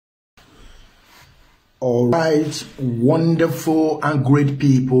All right, wonderful and great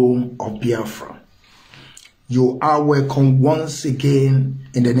people of Biafra. You are welcome once again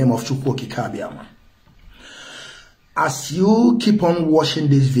in the name of Chukwu Okike. As you keep on watching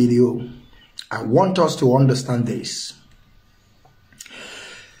this video, I want us to understand this.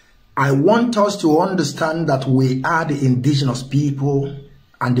 I want us to understand that we are the indigenous people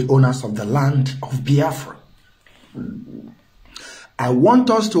and the owners of the land of Biafra. I want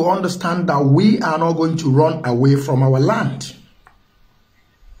us to understand that we are not going to run away from our land.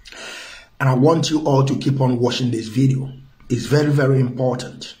 And I want you all to keep on watching this video. It's very, very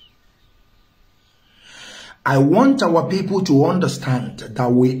important. I want our people to understand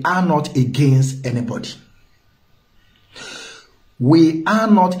that we are not against anybody. We are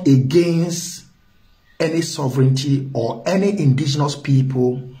not against any sovereignty or any indigenous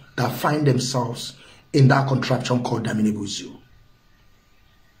people that find themselves in that contraption called Daminibuzu.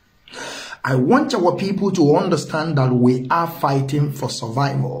 I want our people to understand that we are fighting for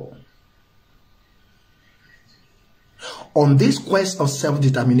survival. On this quest of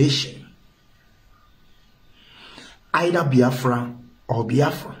self-determination, either Biafra or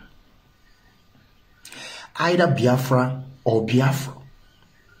Biafra. Either Biafra or Biafra.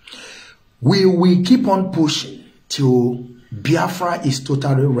 We will keep on pushing till Biafra is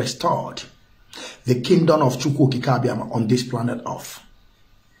totally restored. The kingdom of Chukwu Okike on this planet Earth.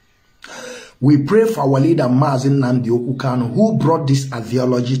 We pray for our leader Mazi Nnamdi Kanu, who brought this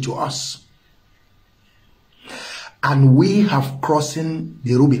ideology to us. And we have crossing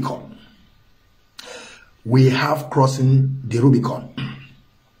the Rubicon. We have crossing the Rubicon.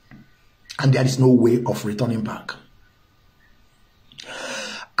 And there is no way of returning back.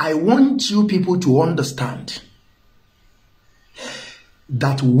 I want you people to understand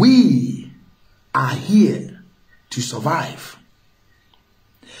that we are here to survive.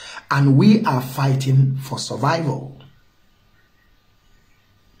 And we are fighting for survival.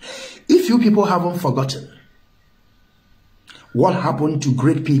 If you people haven't forgotten what happened to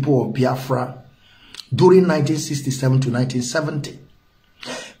great people of Biafra during 1967 to 1970,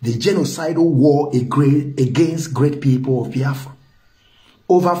 the genocidal war against great people of Biafra,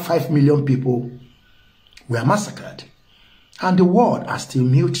 over 5 million people were massacred. And the world are still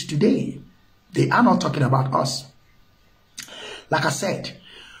mute today. They are not talking about us. Like I said,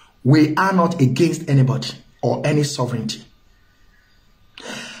 we are not against anybody or any sovereignty.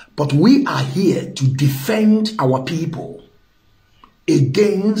 But we are here to defend our people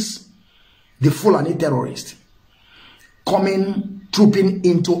against the Fulani terrorists coming, trooping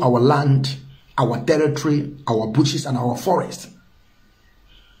into our land, our territory, our bushes and our forests.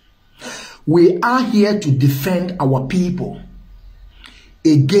 We are here to defend our people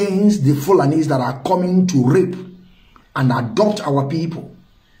against the Fulanis that are coming to rape and adopt our people.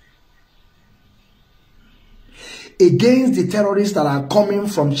 Against the terrorists that are coming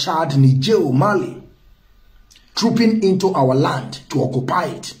from Chad, Niger, Mali, trooping into our land to occupy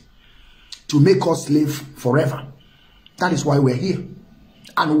it, to make us live forever. That is why we're here.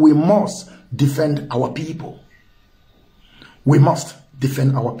 And we must defend our people. We must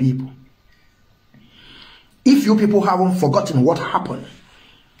defend our people. If you people haven't forgotten what happened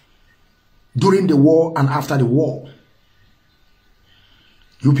during the war and after the war,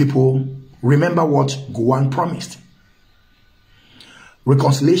 you people remember what Gowon promised.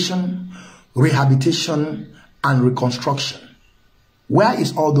 Reconciliation, rehabilitation, and reconstruction. Where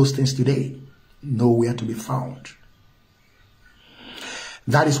is all those things today? Nowhere to be found.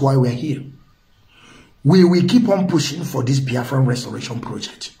 That is why we're here. We will keep on pushing for this Biafran restoration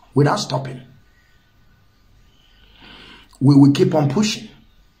project without stopping. We will keep on pushing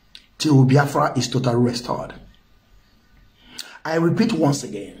till Biafra is totally restored. I repeat once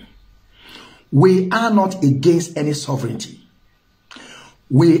again, we are not against any sovereignty.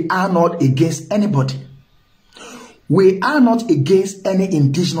 We are not against anybody. We are not against any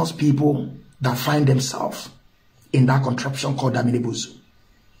indigenous people that find themselves in that contraption called Daminibuzu.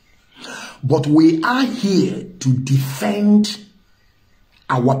 But we are here to defend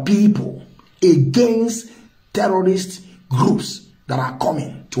our people against terrorist groups that are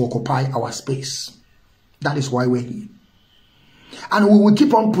coming to occupy our space. That is why we're here. And we will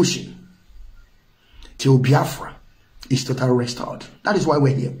keep on pushing till Biafra is totally restored. That is why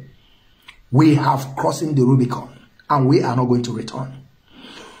we're here. We have crossing the Rubicon and we are not going to return.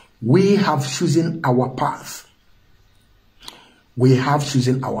 We have chosen our path. We have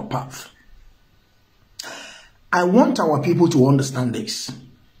chosen our path. I want our people to understand this.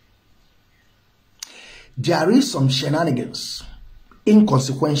 There is some shenanigans,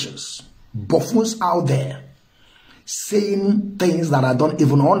 inconsequentials, buffoons out there saying things that I don't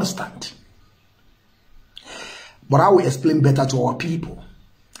even understand. but I will explain better to our people.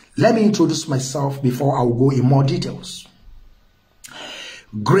 Let me introduce myself before I will go in more details.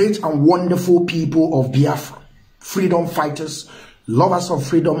 Great and wonderful people of Biafra, freedom fighters, lovers of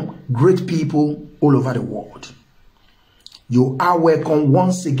freedom, great people all over the world. You are welcome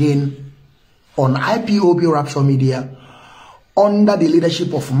once again on Ipob Rapture Media under the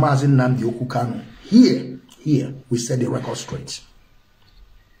leadership of Mazi Nnamdi Kanu. Here, we set the record straight.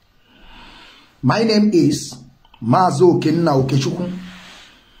 My name is Mazi Okechukwu,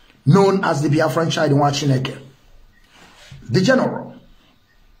 known as the Biafran child in Chineke, the general.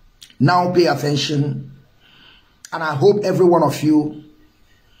 Now pay attention, and I hope every one of you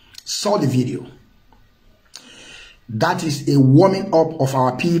saw the video. That is a warming up of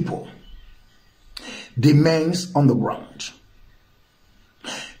our people, the men's on the ground.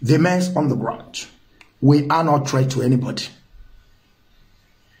 The men's on the ground. We are not threat to anybody.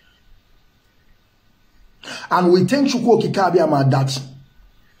 And we thank Chukwu Okikabiyama that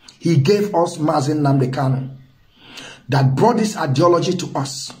he gave us Mazi Nnamdi Kanu, that brought this ideology to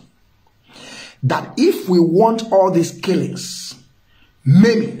us. That if we want all these killings,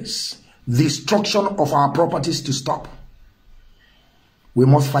 maimings, destruction of our properties to stop, we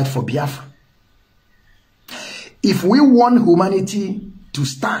must fight for Biafra. If we want humanity to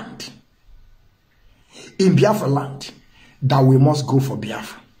stand in Biafra land, that we must go for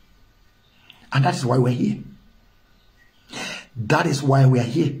Biafra. And that is why we're here. That is why we are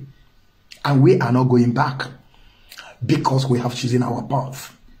here. And we are not going back, because we have chosen our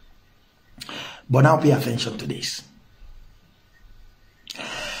path. But now pay attention to this.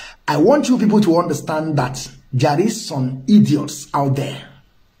 I want you people to understand that there is some idiots out there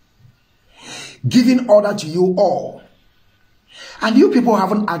giving order to you all. And you people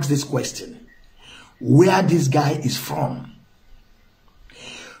haven't asked this question. Where this guy is from?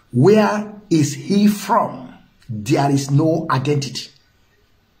 Where is he from? There is no identity.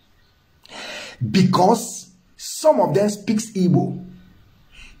 Because some of them speaks Igbo.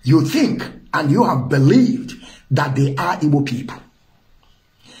 You think and you have believed that they are Igbo people.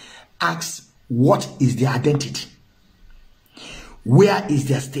 Ask, what is their identity? Where is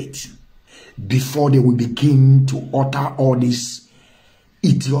their state? Before they will begin to utter all this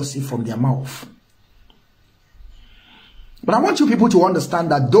idiocy from their mouth. But I want you people to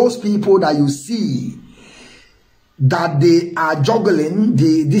understand that those people that you see that they are juggling,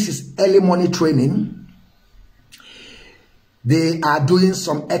 this is early morning training, they are doing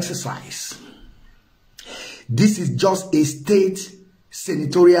some exercise. This is just a state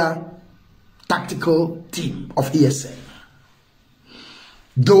senatorial tactical team of ESN.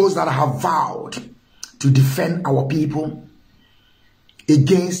 Those that have vowed to defend our people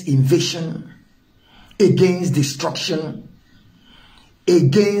against invasion, against destruction,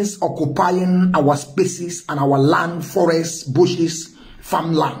 against occupying our spaces and our land, forests, bushes,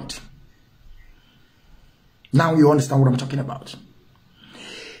 farmland. Now you understand what I'm talking about.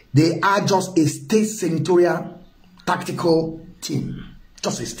 They are just a state senatorial tactical team.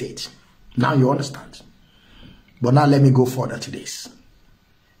 Just a state. Now you understand. But now let me go further to this.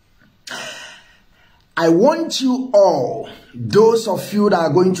 I want you all, those of you that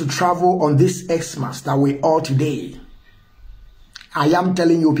are going to travel on this Xmas that we are today, I am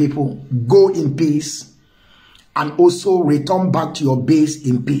telling you people, go in peace and also return back to your base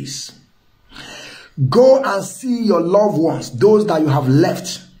in peace. Go and see your loved ones, those that you have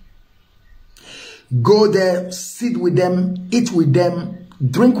left. Go there, sit with them, eat with them,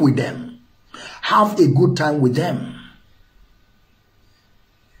 drink with them. Have a good time with them.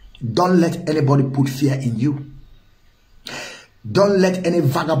 Don't let anybody put fear in you. Don't let any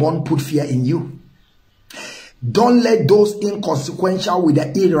vagabond put fear in you. Don't let those inconsequential with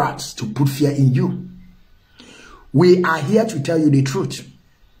their irats to put fear in you. We are here to tell you the truth.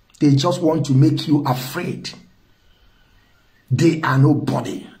 They just want to make you afraid. They are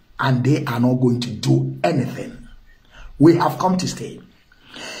nobody and they are not going to do anything. We have come to stay.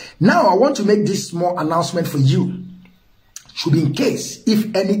 Now I want to make this small announcement for you. Should be in case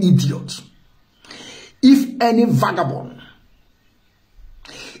if any idiot, if any vagabond,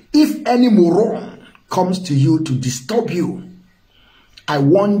 if any moron comes to you to disturb you, I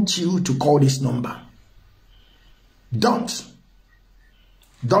want you to call this number. Don't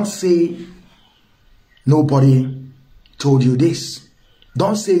say nobody told you this.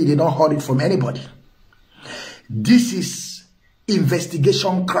 Don't say you did not hear it from anybody. This is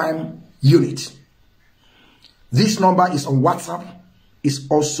Investigation Crime Unit. This number is on WhatsApp. It's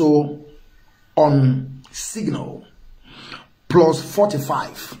also on Signal.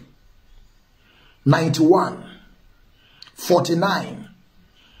 +45 91 49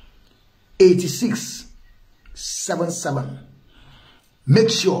 86 77. Make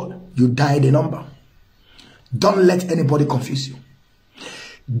sure you dial the number. Don't let anybody confuse you.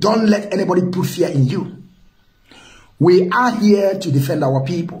 Don't let anybody put fear in you. We are here to defend our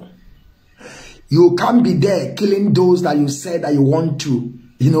people. You can't be there killing those that you said that you want to,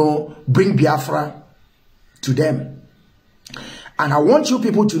 bring Biafra to them. And I want you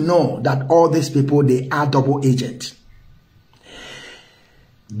people to know that all these people, they are double agent.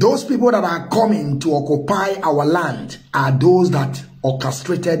 Those people that are coming to occupy our land are those that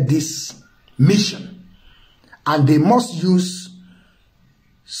orchestrated this mission. And they must use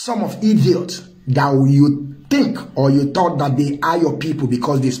some of idiots that you think or you thought that they are your people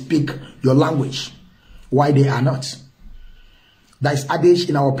because they speak your language. Why they are not. That is adage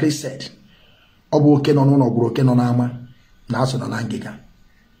in our place said.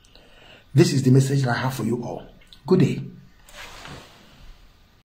 This is the message that I have for you all. Good day.